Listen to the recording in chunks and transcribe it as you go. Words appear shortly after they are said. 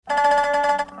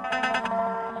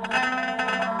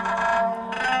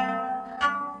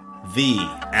the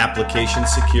Application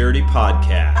Security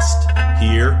Podcast.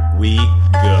 Here we go.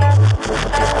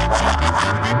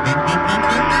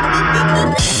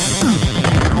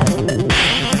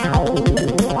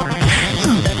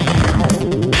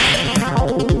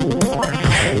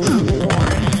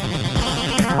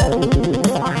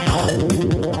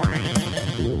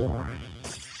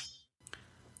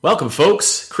 Welcome,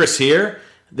 folks. Chris here.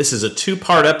 This is a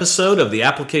two-part episode of the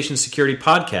Application Security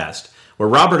Podcast, where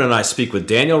Robert and I speak with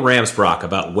Daniel Ramsbrock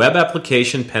about web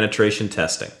application penetration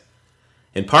testing.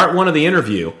 In part one of the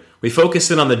interview, we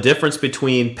focus in on the difference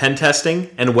between pen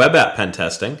testing and web app pen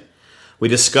testing. We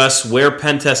discuss where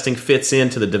pen testing fits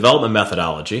into the development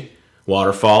methodology,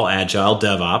 waterfall, agile,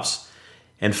 DevOps.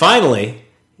 And finally,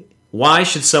 why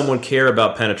should someone care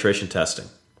about penetration testing?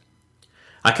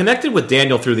 I connected with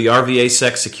Daniel through the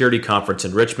RVASec Security Conference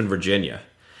in Richmond, Virginia.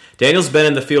 Daniel's been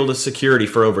in the field of security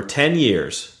for over 10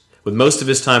 years, with most of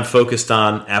his time focused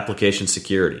on application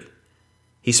security.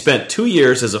 He spent 2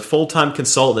 years as a full-time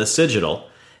consultant at Cigital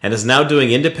and is now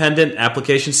doing independent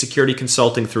application security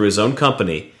consulting through his own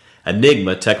company,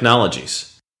 Enigma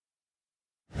Technologies.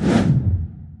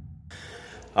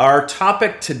 Our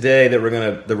topic today that we're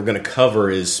going to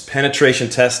cover is penetration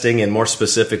testing, and more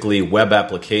specifically web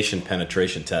application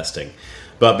penetration testing.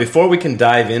 But before we can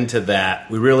dive into that,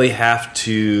 we really have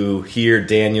to hear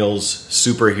Daniel's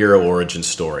superhero origin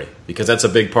story, because that's a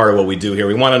big part of what we do here.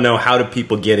 We want to know, how do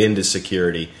people get into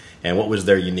security and what was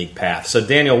their unique path. So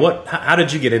Daniel, how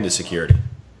did you get into security?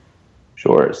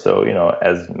 Sure. So,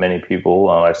 as many people,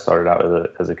 I started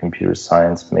out as a computer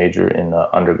science major in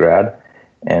undergrad,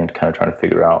 and kind of trying to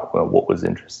figure out what was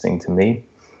interesting to me.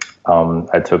 I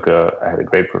had a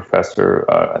great professor,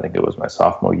 I think it was my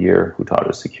sophomore year, who taught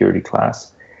a security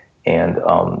class. And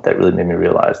that really made me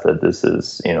realize that this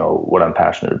is, what I'm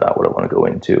passionate about, what I want to go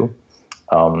into.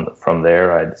 From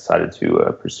there, I decided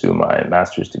to pursue my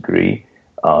master's degree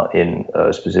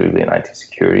specifically in IT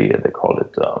security. They called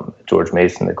it, George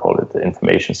Mason, they called it the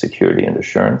Information Security and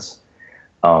Assurance.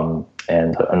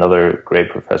 And another great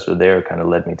professor there kind of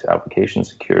led me to application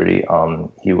security.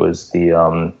 He was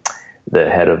the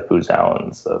head of Booz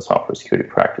Allen's software security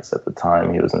practice at the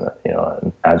time. He was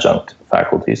an adjunct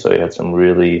faculty, so he had some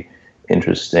really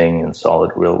interesting and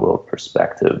solid real-world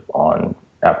perspective on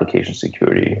application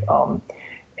security,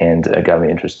 and it got me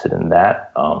interested in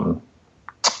that.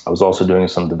 I was also doing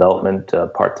some development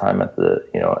part-time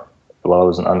while I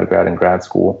was an undergrad and grad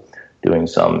school, doing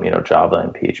some Java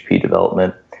and PHP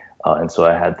development. And so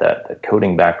I had that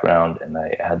coding background, and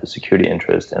I had the security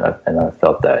interest, and I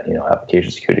felt that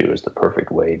application security was the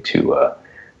perfect way to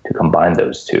combine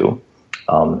those two.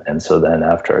 And so then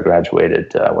after I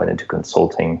graduated, I went into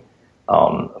consulting.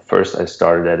 First, I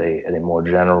started at a more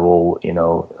general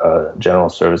general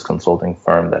service consulting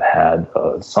firm that had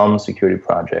some security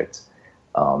projects.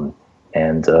 And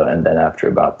then after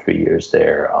about 3 years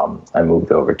there, I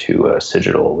moved over to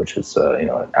Cigital, which is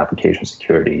an application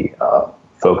security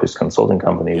focused consulting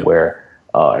company, where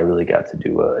I really got to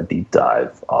do a deep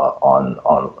dive on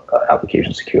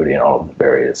application security and all of the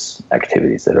various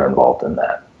activities that are involved in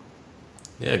that.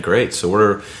 Yeah, great. So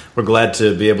we're glad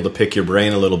to be able to pick your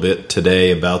brain a little bit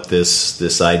today about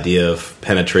this idea of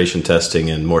penetration testing,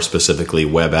 and more specifically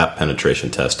web app penetration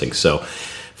testing. So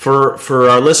for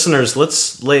our listeners,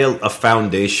 let's lay a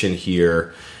foundation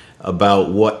here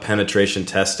about what penetration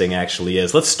testing actually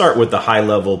is. Let's start with the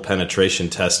high-level penetration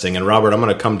testing. And Robert, I'm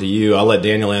going to come to you. I'll let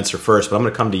Daniel answer first, but I'm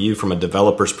going to come to you from a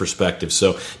developer's perspective.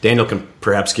 So Daniel can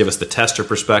perhaps give us the tester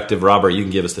perspective. Robert, you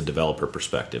can give us the developer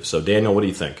perspective. So Daniel, what do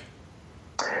you think?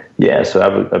 Yeah, so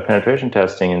penetration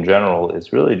testing in general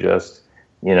is really just,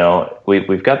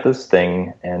 we've got this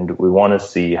thing, and we want to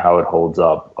see how it holds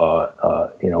up,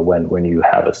 when you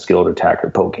have a skilled attacker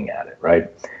poking at it, right?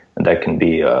 And that can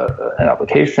be an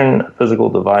application, a physical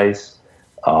device,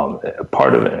 a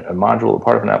part of a module, a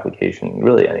part of an application,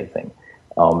 really anything.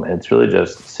 It's really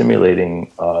just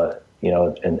simulating, as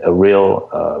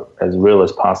real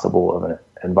as possible of an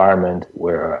environment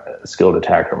where a skilled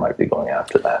attacker might be going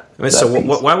after that.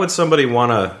 Why would somebody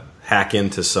want to hack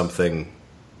into something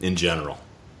in general?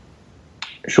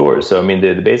 Sure. So,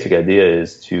 the basic idea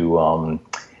is to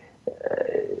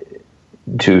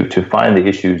find the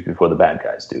issues before the bad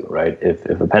guys do, right? If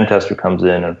a pen tester comes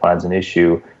in and finds an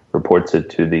issue, reports it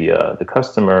to the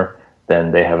customer,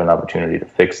 then they have an opportunity to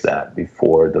fix that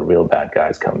before the real bad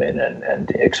guys come in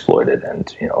and exploit it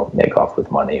and make off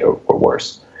with money or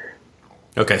worse.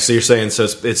 Okay, so you're saying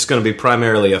it's going to be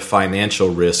primarily a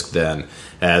financial risk then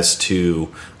as to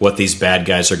what these bad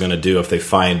guys are going to do if they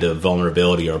find a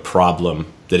vulnerability or a problem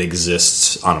that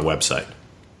exists on a website.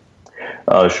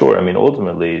 Sure. I mean,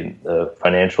 ultimately,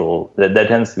 financial that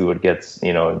tends to be what gets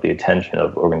the attention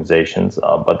of organizations.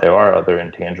 But there are other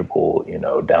intangible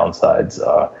downsides,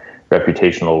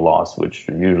 reputational loss, which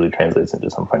usually translates into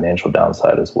some financial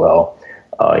downside as well.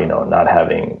 Not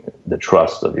having the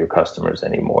trust of your customers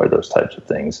anymore, those types of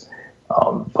things.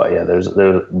 But yeah, there's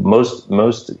most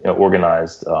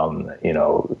organized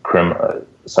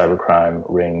cybercrime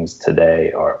rings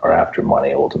today are after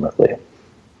money ultimately.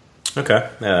 Okay,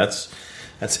 yeah,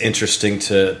 that's interesting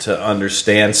to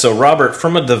understand. So, Robert,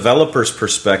 from a developer's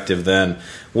perspective, then,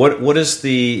 what does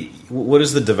the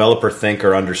developer think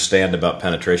or understand about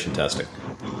penetration testing?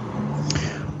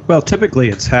 Well, typically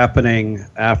it's happening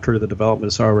after the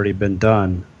development has already been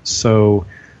done. So,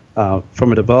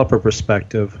 from a developer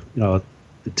perspective,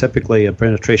 typically a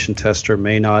penetration tester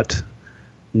may not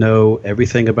know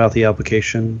everything about the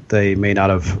application. They may not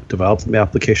have developed the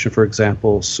application, for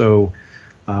example. So,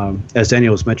 as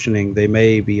Daniel was mentioning, they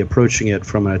may be approaching it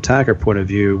from an attacker point of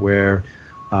view where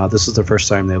this is the first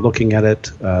time they're looking at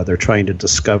it. They're trying to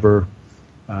discover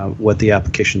what the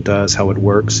application does, how it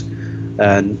works.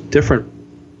 And different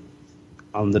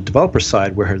on the developer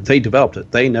side where they developed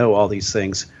it, they know all these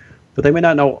things, but they may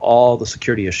not know all the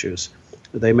security issues.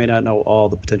 They may not know all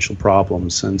the potential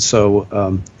problems. And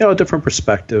so, a different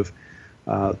perspective.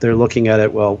 They're looking at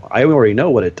it, well, I already know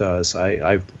what it does.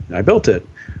 I built it.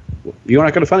 You're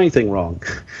not going to find anything wrong.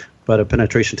 But a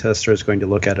penetration tester is going to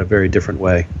look at it a very different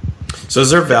way. So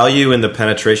is there value in the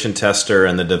penetration tester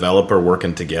and the developer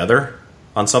working together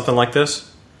on something like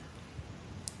this?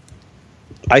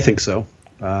 I think so.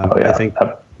 I think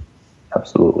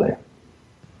absolutely.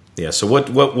 Yeah. So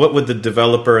what would the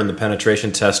developer and the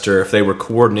penetration tester, if they were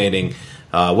coordinating,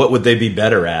 what would they be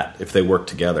better at if they worked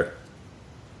together?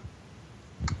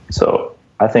 So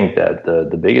I think that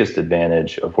the biggest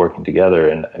advantage of working together,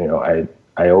 and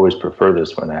I always prefer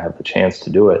this when I have the chance to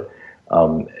do it.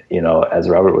 As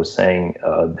Robert was saying,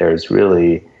 there's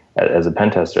really, as a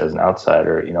pen tester, as an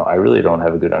outsider, I really don't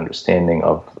have a good understanding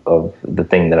of the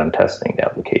thing that I'm testing, the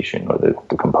application or the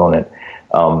component.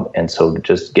 And so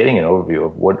just getting an overview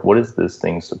of what is this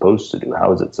thing supposed to do?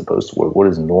 How is it supposed to work? What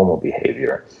is normal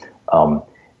behavior?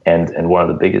 And one of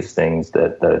the biggest things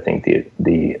that I think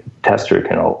the tester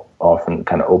can often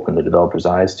kind of open the developer's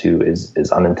eyes to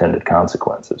is unintended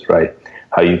consequences, right?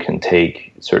 How you can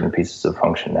take certain pieces of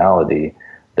functionality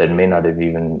that may not have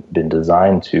even been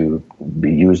designed to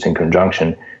be used in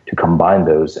conjunction to combine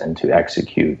those and to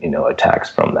execute, attacks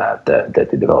from that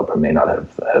the developer may not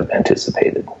have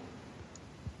anticipated.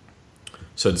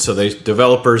 So they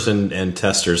developers and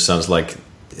testers sounds like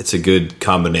it's a good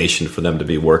combination for them to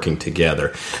be working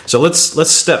together. So let's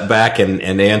step back and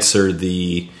answer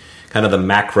the kind of the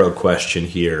macro question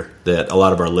here that a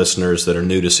lot of our listeners that are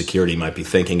new to security might be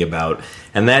thinking about,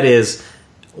 and that is,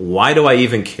 why do I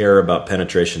even care about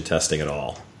penetration testing at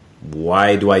all?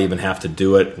 Why do I even have to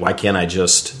do it? Why can't I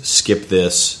just skip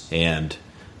this and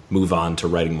move on to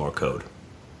writing more code?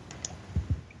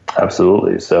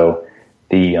 Absolutely. So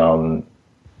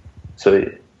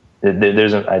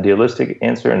there's an idealistic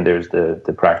answer and there's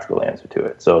the practical answer to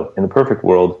it. So in the perfect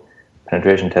world,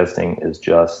 penetration testing is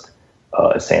just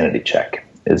a sanity check.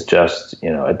 It's just,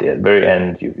 at the very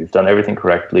end, you've done everything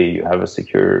correctly. You have a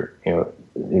secure, you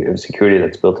have security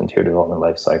that's built into your development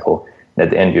life cycle. And at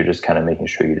the end, you're just kind of making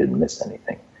sure you didn't miss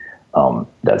anything.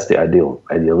 That's the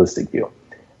idealistic view.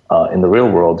 In the real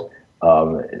world,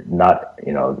 not,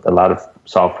 a lot of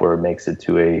software makes it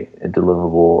to a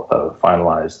deliverable,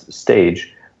 finalized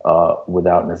stage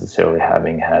without necessarily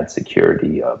having had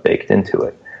security baked into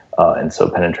it. And so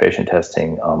penetration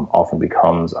testing often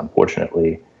becomes,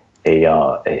 unfortunately,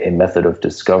 a method of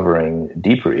discovering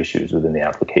deeper issues within the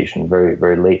application very,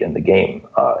 very late in the game,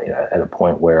 at a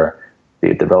point where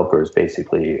the developers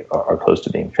basically are close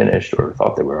to being finished or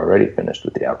thought they were already finished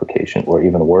with the application, or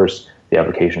even worse, the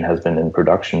application has been in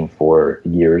production for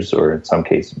years or in some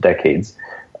cases decades,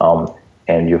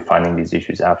 and you're finding these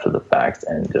issues after the fact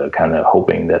and kind of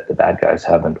hoping that the bad guys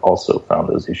haven't also found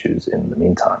those issues in the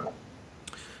meantime.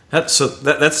 That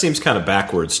seems kind of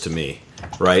backwards to me,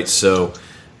 right? So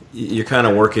you're kind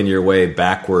of working your way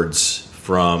backwards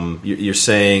from, you're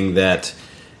saying that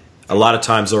a lot of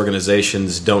times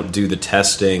organizations don't do the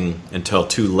testing until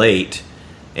too late,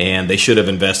 and they should have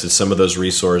invested some of those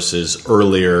resources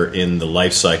earlier in the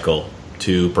life cycle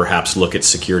to perhaps look at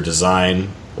secure design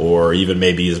or even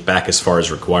maybe back as far as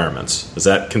requirements. Is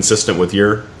that consistent with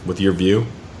your view?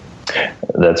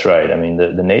 That's right. I mean,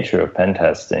 the nature of pen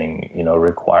testing,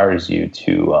 requires you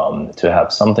to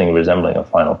have something resembling a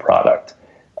final product.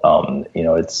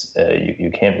 It's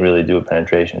you can't really do a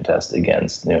penetration test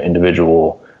against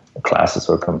individual classes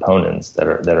or components that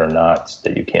are not,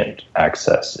 that you can't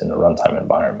access in the runtime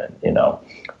environment,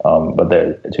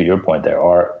 but to your point, there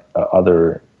are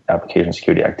other application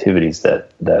security activities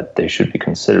that they should be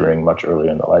considering much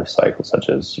earlier in the life cycle, such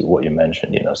as what you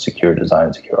mentioned, secure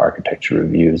design, secure architecture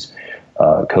reviews,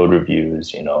 code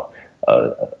reviews,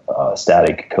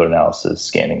 static code analysis,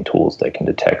 scanning tools that can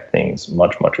detect things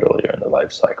much earlier in the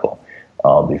life cycle,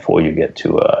 before you get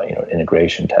to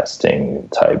integration testing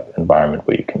type environment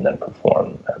where you can then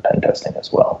perform pen testing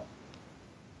as well.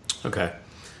 Okay.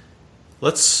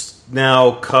 Let's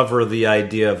now cover the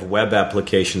idea of web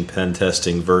application pen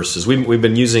testing versus, we've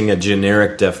been using a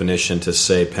generic definition to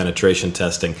say penetration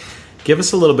testing. Give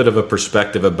us a little bit of a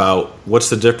perspective about what's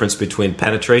the difference between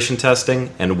penetration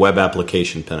testing and web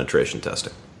application penetration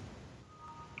testing.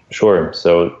 Sure.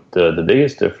 So the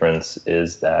biggest difference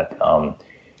is that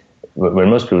when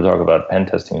most people talk about pen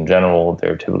testing in general,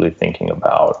 they're typically thinking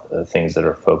about things that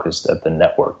are focused at the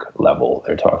network level.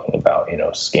 They're talking about,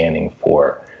 scanning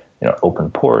for open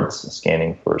ports,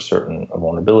 scanning for certain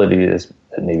vulnerabilities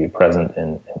that may be present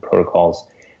in protocols.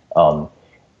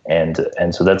 And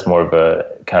so that's more of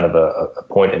a kind of a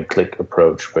point and click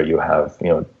approach where you have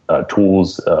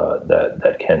tools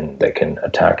that can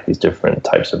attack these different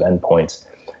types of endpoints,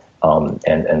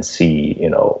 and see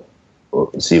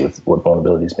what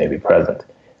vulnerabilities may be present.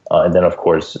 And then of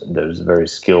course there's very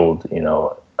skilled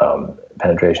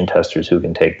penetration testers who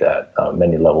can take that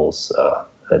many levels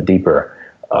deeper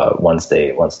once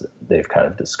they've kind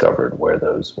of discovered where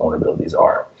those vulnerabilities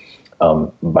are.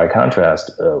 By contrast,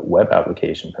 web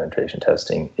application penetration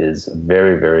testing is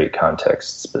very, very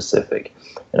context specific.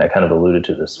 And I kind of alluded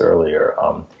to this earlier.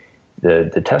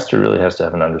 The tester really has to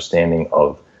have an understanding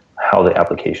of how the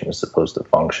application is supposed to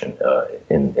function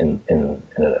in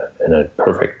a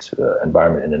perfect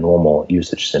environment, in a normal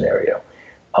usage scenario.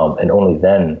 And only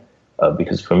then,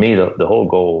 because for me, the whole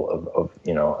goal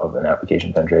of an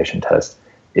application penetration test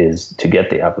is to get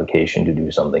the application to do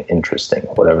something interesting,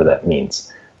 whatever that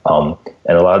means. And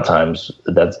a lot of times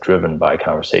that's driven by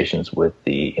conversations with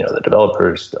the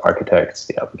developers, the architects,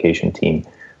 the application team,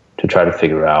 to try to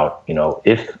figure out,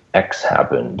 if X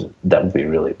happened, that would be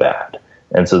really bad.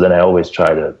 And so then I always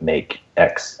try to make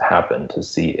X happen to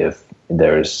see if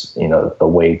there's, a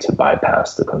way to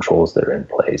bypass the controls that are in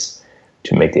place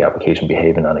to make the application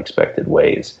behave in unexpected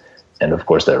ways. And of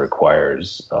course, that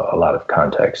requires a lot of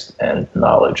context and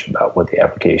knowledge about what the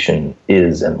application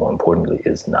is, and more importantly,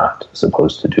 is not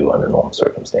supposed to do under normal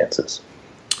circumstances.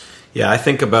 Yeah, I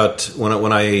think about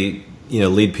when I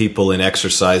lead people in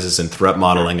exercises and threat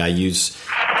modeling, I use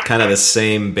kind of the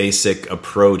same basic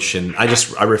approach, and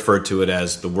I refer to it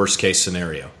as the worst case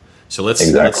scenario. So let's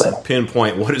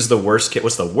pinpoint what's the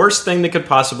worst thing that could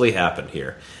possibly happen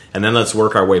here. And then let's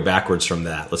work our way backwards from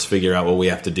that. Let's figure out what we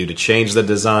have to do to change the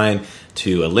design,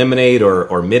 to eliminate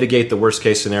or mitigate the worst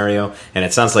case scenario. And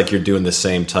it sounds like you're doing the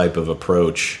same type of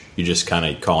approach. You're just kind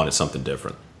of calling it something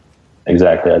different.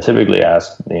 Exactly. I typically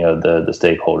ask the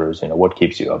stakeholders, what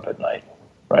keeps you up at night,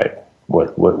 right?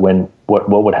 What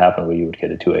would happen when you would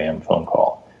get a 2 a.m. phone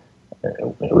call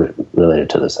related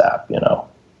to this app?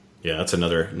 Yeah, that's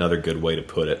another good way to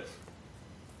put it.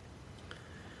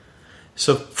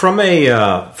 So from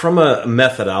a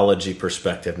methodology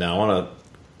perspective now, I want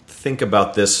to think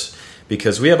about this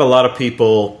because we have a lot of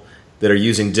people that are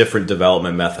using different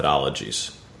development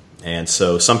methodologies. And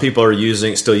so some people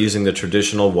are still using the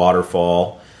traditional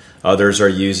waterfall. Others are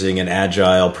using an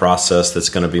agile process that's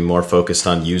going to be more focused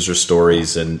on user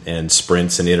stories and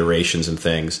sprints and iterations and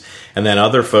things. And then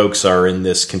other folks are in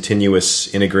this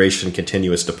continuous integration,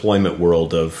 continuous deployment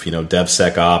world of,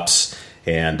 DevSecOps,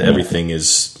 and everything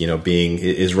is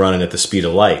running at the speed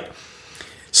of light.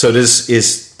 So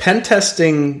is pen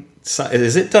testing,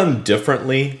 is it done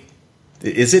differently?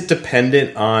 Is it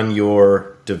dependent on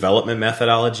your development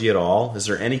methodology at all? Is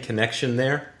there any connection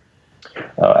there?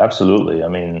 Absolutely. I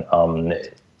mean,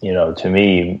 to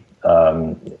me,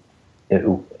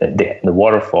 the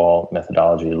waterfall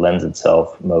methodology lends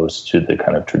itself most to the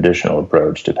kind of traditional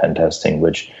approach to pen testing,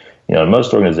 which,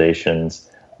 most organizations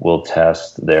will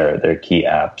test their key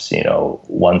apps,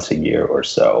 once a year or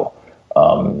so.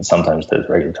 Sometimes there's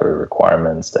regulatory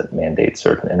requirements that mandate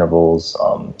certain intervals.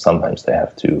 Sometimes they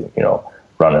have to,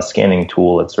 run a scanning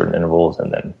tool at certain intervals,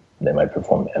 and then they might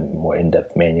perform a more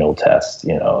in-depth manual test,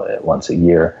 once a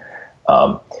year.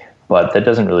 But that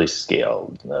doesn't really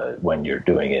scale when you're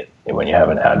doing it, when you have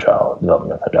an agile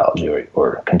development methodology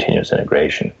or continuous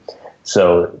integration.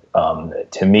 So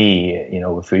to me,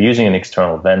 if you're using an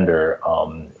external vendor,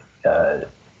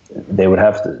 they would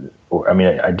have to,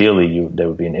 ideally there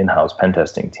would be an in-house pen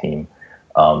testing team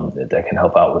that can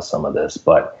help out with some of this.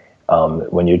 But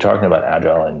when you're talking about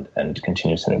agile and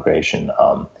continuous integration,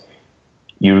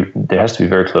 there has to be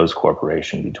very close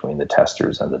cooperation between the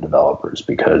testers and the developers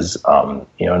because,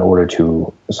 in order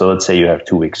to, so let's say you have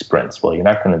 2-week sprints. Well, you're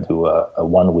not going to do a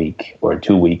 1 week or a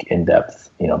 2-week in-depth,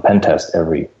 pen test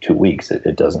every 2 weeks.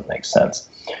 It doesn't make sense.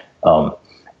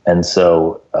 And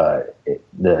so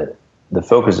the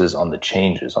focus is on the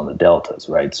changes, on the deltas,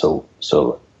 right? So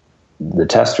the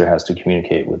tester has to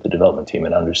communicate with the development team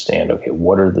and understand, okay,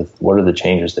 what are the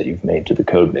changes that you've made to the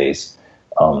code base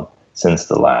since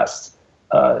the last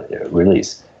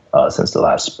release, since the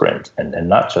last sprint, and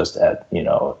not just at,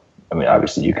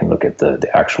 obviously you can look at the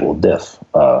actual diff,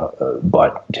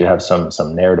 but to have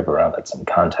some narrative around that, some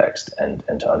context, and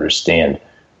to understand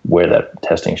where that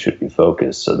testing should be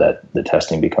focused so that the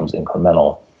testing becomes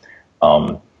incremental,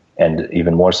 and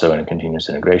even more so in a continuous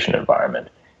integration environment.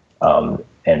 And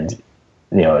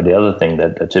the other thing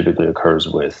that typically occurs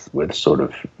with sort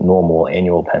of normal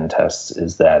annual pen tests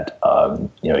is that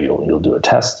you'll do a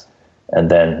test, and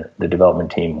then the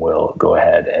development team will go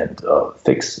ahead and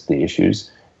fix the issues,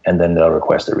 and then they'll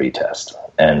request a retest,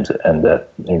 and that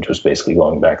just basically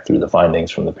going back through the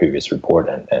findings from the previous report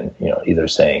and either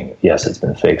saying yes, it's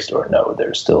been fixed, or no,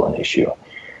 there's still an issue.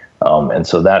 And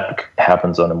so that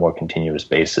happens on a more continuous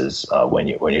basis when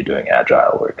you're doing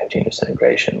agile or continuous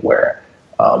integration, where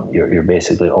you're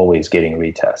basically always getting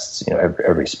retests.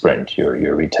 Every sprint, you're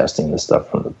retesting the stuff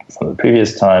from the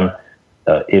previous time.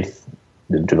 If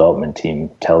the development team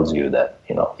tells you that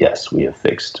yes, we have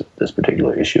fixed this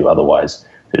particular issue, otherwise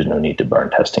there's no need to burn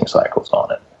testing cycles on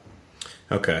it.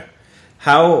 Okay,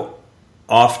 how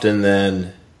often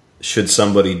then should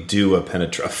somebody do a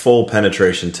full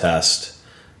penetration test?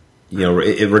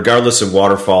 Regardless of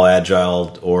waterfall,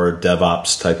 agile, or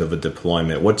DevOps type of a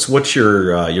deployment, what's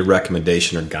your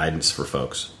recommendation or guidance for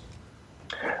folks?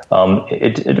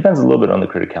 It depends a little bit on the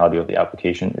criticality of the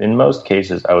application. In most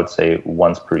cases, I would say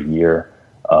once per year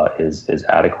is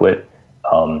adequate.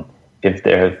 If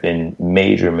there have been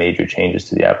major changes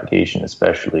to the application,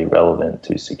 especially relevant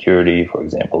to security, for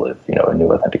example, if a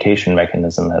new authentication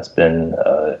mechanism has been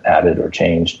added or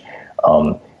changed,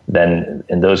 then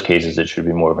in those cases it should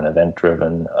be more of an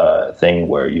event-driven thing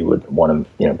where you would want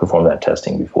to perform that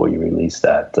testing before you release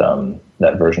that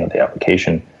version of the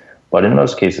application. But in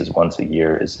most cases, once a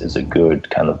year is a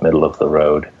good kind of middle of the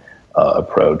road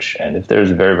approach. And if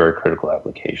there's very, very critical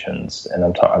applications, and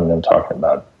I'm talking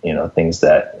about things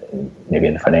that maybe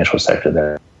in the financial sector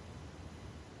that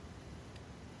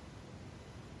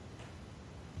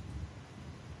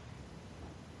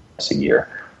a year.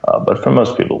 But for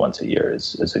most people, once a year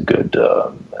is a good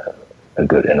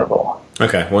interval.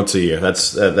 Okay, once a year.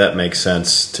 That makes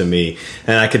sense to me,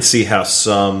 and I could see how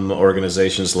some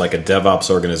organizations, like a DevOps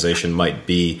organization, might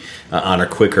be on a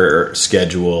quicker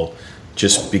schedule,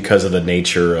 just because of the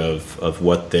nature of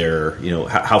what they're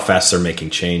how fast they're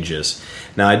making changes.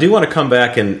 Now, I do want to come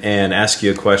back and ask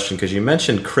you a question, because you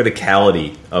mentioned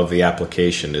criticality of the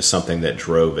application is something that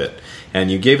drove it. And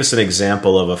you gave us an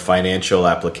example of a financial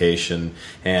application,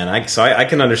 and I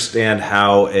can understand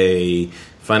how a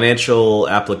financial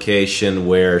application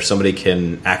where somebody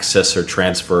can access or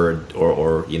transfer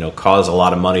or cause a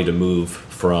lot of money to move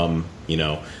from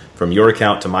your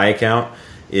account to my account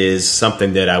is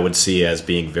something that I would see as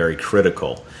being very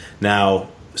critical. Now,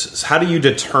 how do you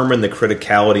determine the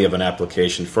criticality of an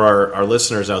application? For our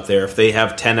listeners out there, if they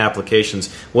have 10 applications,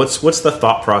 what's the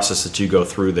thought process that you go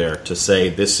through there to say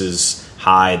this is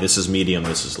high, this is medium,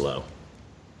 this is low?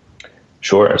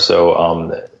 Sure.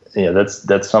 So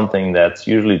that's something that's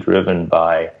usually driven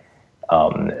by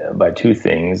two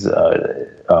things: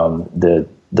 the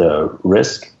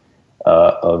risk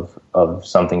of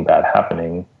something bad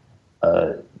happening.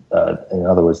 In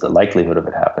other words, the likelihood of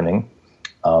it happening.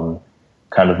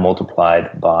 Kind of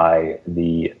multiplied by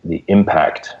the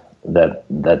impact that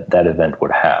event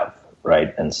would have,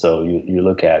 right? And so you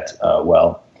look at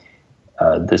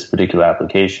this particular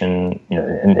application,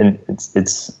 and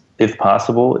it's if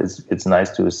possible, it's nice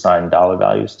to assign dollar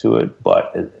values to it,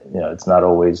 but it's not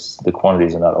always, the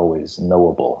quantities are not always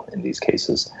knowable in these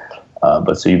cases.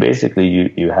 But so you basically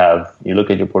you look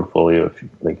at your portfolio,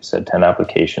 like you said, 10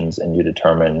 applications, and you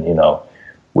determine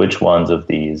which ones of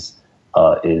these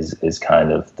is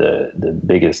kind of the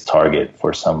biggest target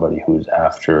for somebody who's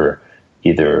after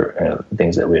either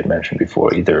things that we had mentioned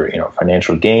before, either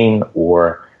financial gain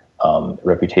or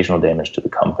reputational damage to the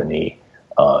company,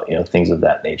 things of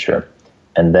that nature.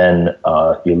 And then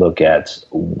you look at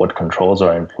what controls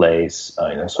are in place.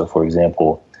 So for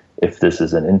example, if this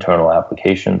is an internal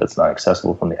application that's not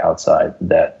accessible from the outside,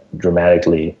 that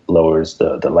dramatically lowers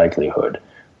the likelihood.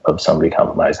 somebody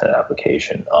compromising an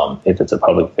application. If it's a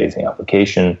public-facing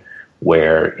application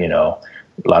where,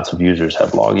 lots of users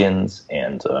have logins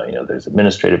and, there's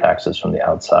administrative access from the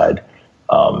outside,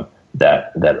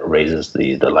 that raises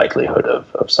the likelihood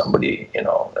of somebody,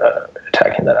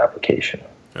 attacking that application.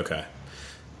 Okay.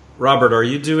 Robert, are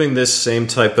you doing this same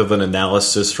type of an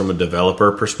analysis from a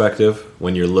developer perspective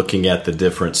when you're looking at the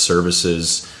different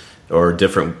services or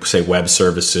different, say, web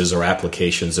services or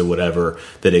applications or whatever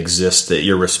that exist that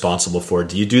you're responsible for?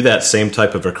 Do you do that same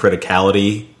type of a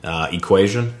criticality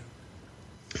equation?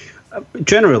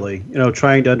 Generally,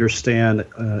 trying to understand,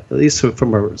 at least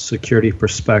from a security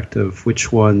perspective,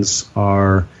 which ones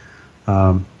are,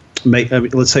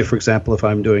 let's say, for example, if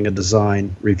I'm doing a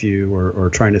design review or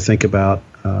trying to think about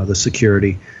the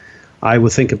security, I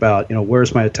would think about,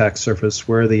 where's my attack surface?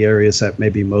 Where are the areas that may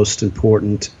be most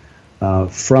important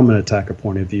from an attacker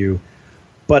point of view?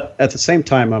 But at the same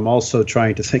time, I'm also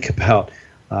trying to think about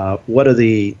what are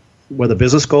the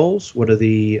business goals? What are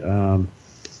the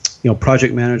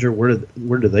project manager, where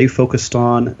do they focused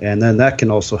on? And then that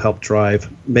can also help drive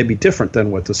maybe different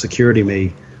than what the security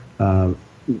may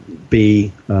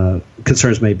be,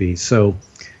 concerns may be. So,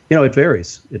 it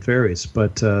varies,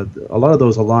 but a lot of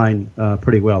those align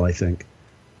pretty well, I think.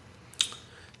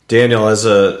 Daniel, as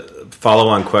a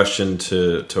follow-on question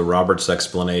to Robert's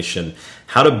explanation,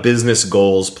 how do business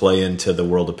goals play into the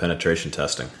world of penetration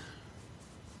testing?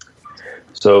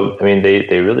 So,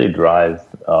 they really drive,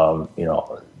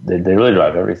 they really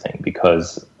drive everything,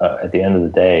 because at the end of the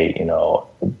day,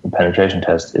 the penetration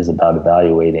test is about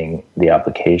evaluating the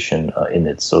application in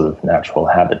its sort of natural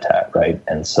habitat, right?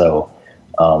 And so,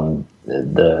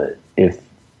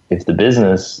 if the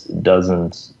business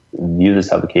doesn't view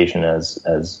this application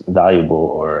as valuable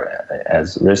or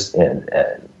as risk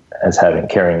as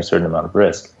carrying a certain amount of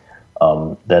risk,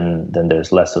 then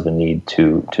there's less of a need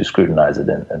to scrutinize it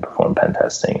and perform pen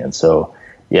testing. And so,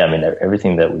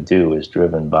 everything that we do is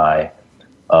driven by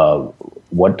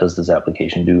what does this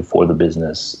application do for the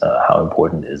business, how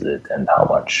important is it, and how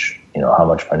much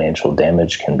financial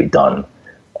damage can be done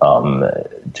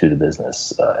to the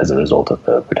business as a result of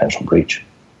the potential breach.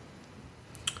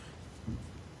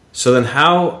 So then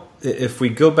if we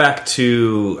go back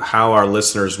to how our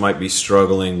listeners might be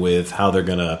struggling with how they're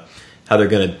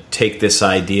gonna take this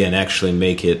idea and actually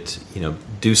make it,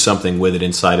 do something with it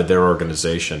inside of their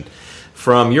organization.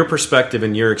 From your perspective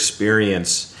and your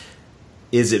experience,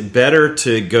 is it better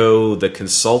to go the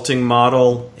consulting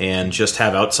model and just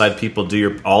have outside people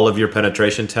do all of your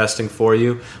penetration testing for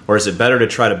you? Or is it better to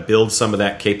try to build some of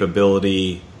that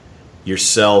capability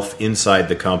yourself inside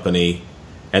the company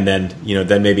and then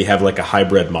maybe have like a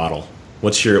hybrid model?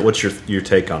 What's your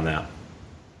take on that?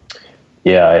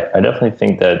 Yeah, I definitely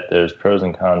think that there's pros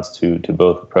and cons to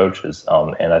both approaches.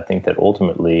 And I think that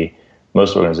ultimately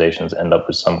most organizations end up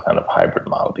with some kind of hybrid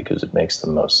model because it makes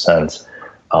the most sense.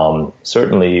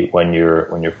 Certainly, when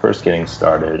you're first getting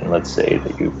started, and let's say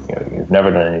that you've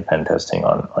never done any pen testing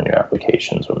on your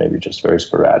applications, or maybe just very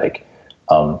sporadic,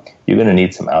 you're going to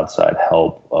need some outside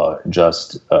help,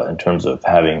 just in terms of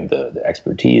having the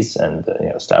expertise and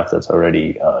staff that's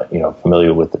already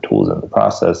familiar with the tools and the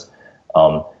process,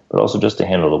 but also just to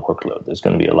handle the workload. There's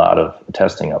going to be a lot of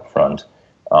testing up front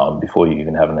before you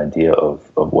even have an idea of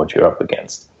what you're up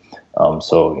against.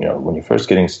 So, when you're first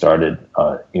getting started,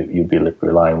 you'd be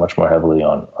relying much more heavily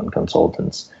on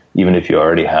consultants, even if you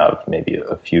already have maybe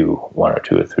one or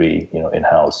two or three,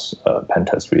 in-house pen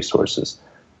test resources.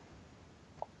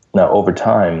 Now, over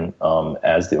time,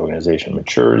 as the organization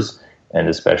matures, and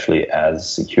especially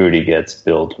as security gets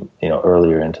built,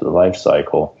 earlier into the life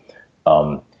cycle,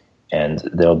 and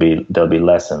there'll be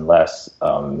less and less,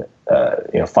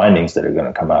 findings that are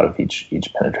going to come out of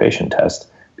each penetration test,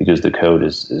 because the code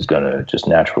is going to just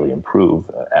naturally improve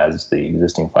as the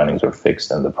existing findings are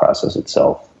fixed and the process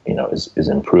itself, is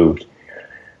improved.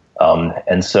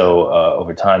 And so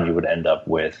over time, you would end up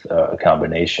with a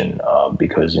combination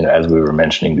because, as we were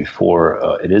mentioning before,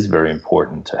 it is very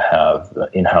important to have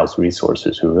in-house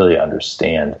resources who really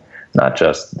understand not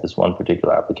just this one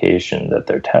particular application that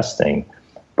they're testing,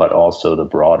 but also the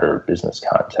broader business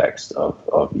context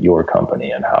of your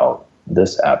company and how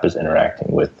this app is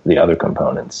interacting with the other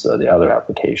components, the other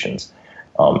applications.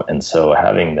 And so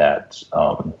having that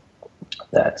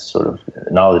sort of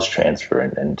knowledge transfer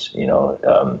and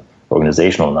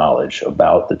organizational knowledge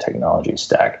about the technology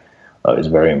stack is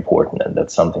very important. And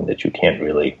that's something that you can't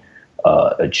really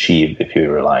achieve if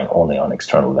you're relying only on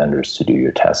external vendors to do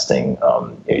your testing.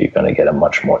 You're going to get a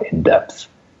much more in-depth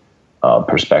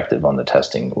perspective on the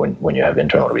testing when you have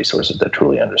internal resources that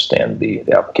truly understand the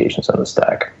applications and the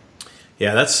stack.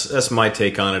 Yeah, that's my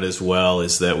take on it as well.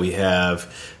 Is that we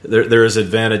have there is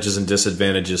advantages and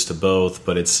disadvantages to both,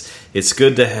 but it's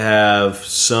good to have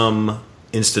some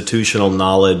institutional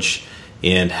knowledge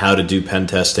in how to do pen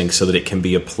testing so that it can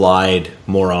be applied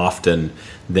more often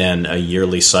than a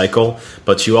yearly cycle.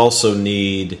 But you also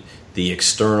need the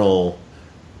external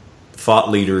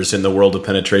thought leaders in the world of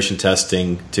penetration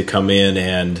testing to come in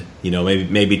and,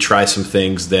 maybe try some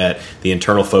things that the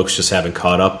internal folks just haven't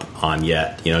caught up on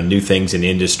yet. New things in the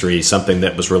industry, something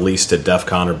that was released at DEF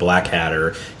CON or Black Hat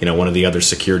or, one of the other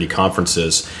security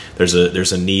conferences.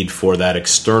 There's a need for that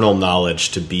external knowledge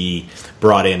to be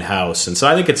brought in-house. And so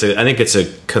I think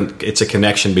it's a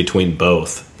connection between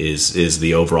both is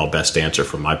the overall best answer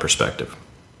from my perspective.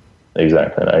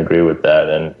 Exactly, and I agree with that.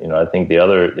 And I think the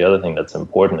other thing that's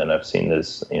important, and I've seen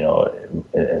this,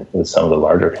 with some of the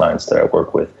larger clients that I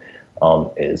work with,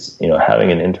 is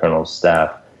having an internal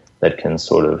staff that can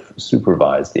sort of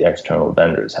supervise the external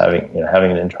vendors. Having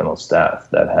an internal staff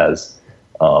that has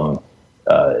the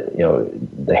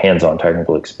hands-on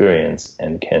technical experience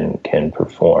and can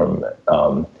perform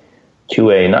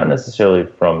QA, not necessarily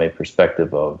from a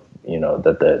perspective of not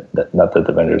that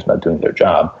the vendor is not doing their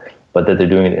job, but that they're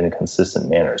doing it in a consistent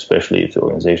manner, especially if the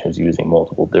organization is using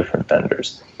multiple different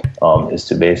vendors, is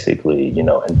to basically,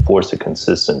 enforce a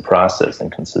consistent process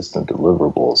and consistent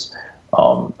deliverables,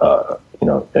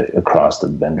 across the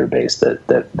vendor base that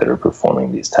are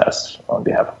performing these tests on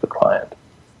behalf of the client.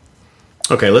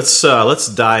 Okay, let's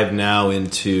dive now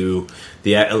into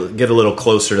get a little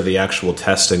closer to the actual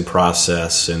testing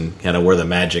process and kind of where the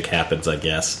magic happens, I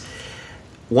guess.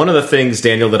 One of the things,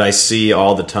 Daniel, that I see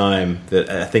all the time that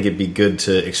I think it'd be good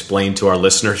to explain to our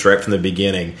listeners right from the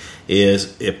beginning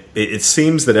is it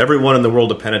seems that everyone in the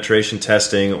world of penetration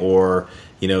testing or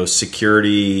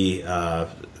security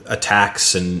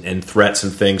attacks and threats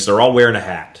and things, they're all wearing a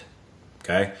hat,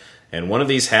 okay? And one of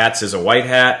these hats is a white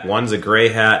hat, one's a gray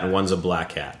hat, and one's a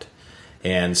black hat.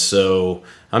 And so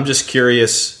I'm just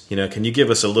curious, can you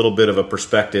give us a little bit of a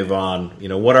perspective on,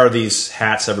 what are these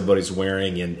hats everybody's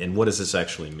wearing and what does this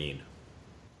actually mean?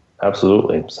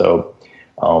 Absolutely. So,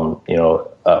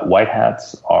 white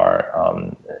hats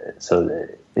are,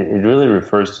 it really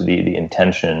refers to the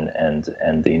intention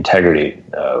and the integrity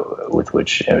with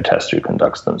which a tester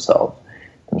conducts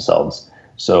themselves.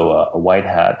 So a white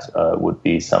hat would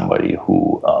be somebody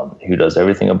who does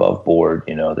everything above board.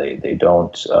 They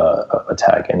don't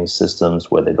attack any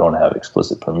systems where they don't have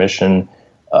explicit permission,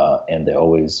 and they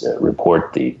always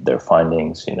report their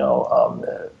findings,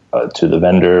 to the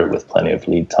vendor with plenty of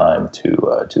lead time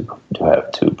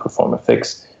to perform a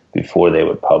fix before they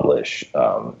would publish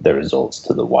their results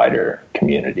to the wider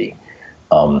community.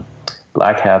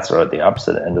 Black hats are at the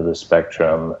opposite end of the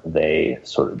spectrum. They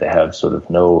have sort of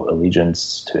no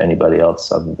allegiance to anybody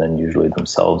else other than usually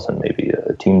themselves and maybe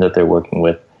a team that they're working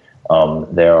with.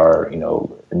 They are,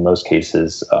 in most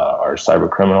cases, are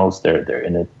cyber criminals. They're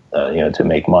in it, to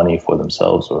make money for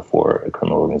themselves or for a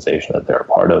criminal organization that they're a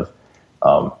part of.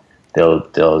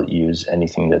 They'll use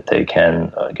anything that they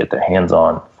can get their hands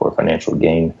on for financial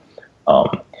gain.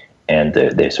 And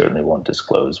they certainly won't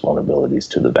disclose vulnerabilities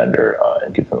to the vendor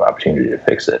and give them an opportunity to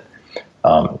fix it.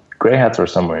 Gray hats are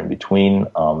somewhere in between.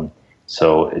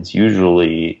 So it's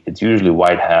usually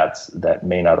white hats that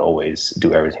may not always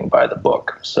do everything by the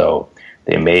book. So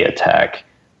they may attack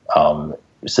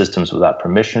systems without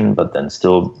permission, but then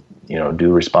still do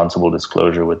responsible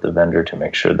disclosure with the vendor to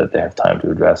make sure that they have time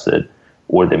to address it.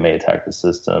 Or they may attack the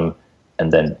system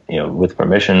and then, with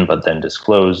permission, but then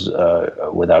disclose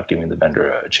without giving the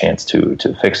vendor a chance to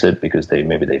fix it because they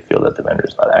feel that the vendor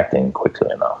is not acting quickly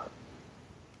enough.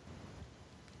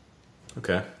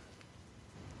 Okay.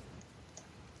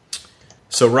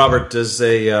 So, Robert, do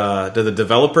the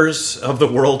developers of the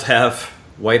world have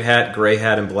white hat, gray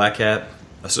hat, and black hat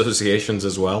associations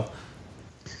as well?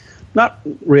 Not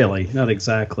really, not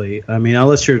exactly. I mean,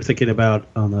 unless you're thinking about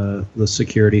on the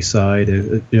security side,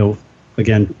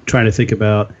 again, trying to think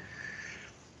about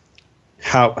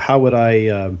how would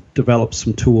I develop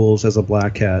some tools as a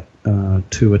black hat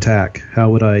to attack? How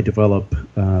would I develop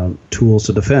tools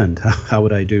to defend? How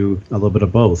would I do a little bit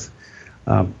of both?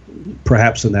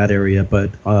 Perhaps in that area,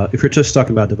 but if you're just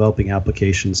talking about developing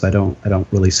applications, I don't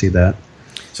really see that.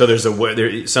 So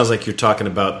it sounds like you're talking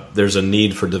about there's a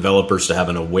need for developers to have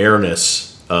an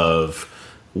awareness of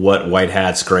what white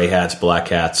hats, gray hats, black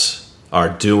hats are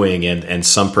doing and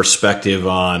some perspective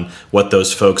on what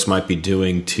those folks might be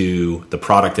doing to the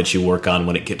product that you work on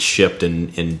when it gets shipped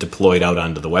and deployed out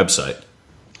onto the website.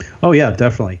 Oh, yeah,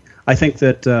 definitely. I think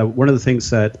that one of the things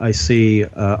that I see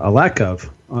a lack of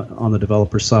on the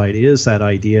developer side is that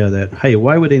idea that, hey,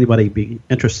 why would anybody be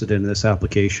interested in this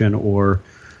application, or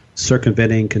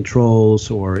circumventing controls,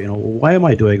 or why am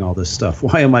I doing all this stuff?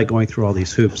 Why am I going through all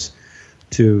these hoops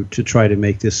to try to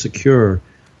make this secure?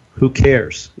 Who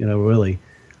cares? Really.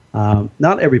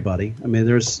 Not everybody. I mean,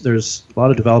 there's a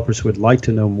lot of developers who would like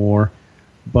to know more,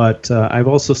 but I've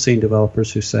also seen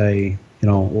developers who say,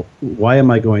 why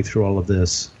am I going through all of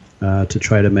this to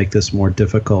try to make this more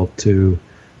difficult to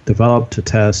develop, to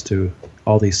test, to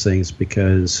all these things,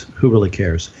 because who really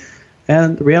cares?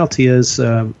 And the reality is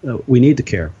we need to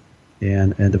care,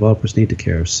 and developers need to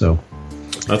care. So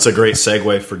that's a great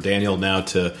segue for Daniel now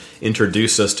to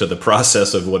introduce us to the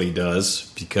process of what he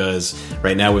does, because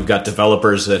right now we've got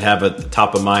developers that have at the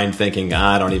top of mind thinking,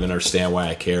 I don't even understand why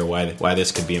I care, why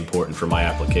this could be important for my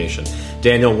application.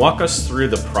 Daniel, walk us through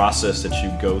the process that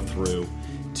you go through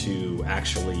to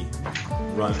actually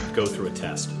go through a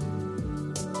test.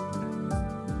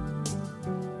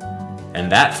 And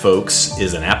that, folks,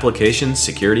 is an application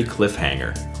security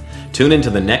cliffhanger. Tune into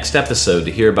the next episode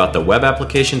to hear about the web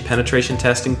application penetration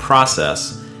testing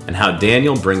process and how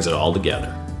Daniel brings it all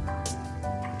together.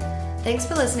 Thanks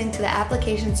for listening to the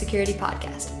Application Security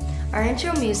Podcast. Our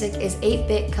intro music is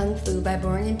 8-Bit Kung Fu by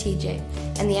Born and TJ,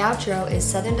 and the outro is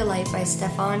Southern Delight by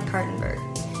Stefan Kartenberg.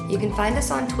 You can find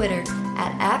us on Twitter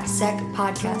at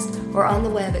AppSecPodcast or on the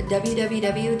web at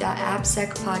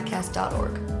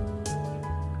www.appsecpodcast.org.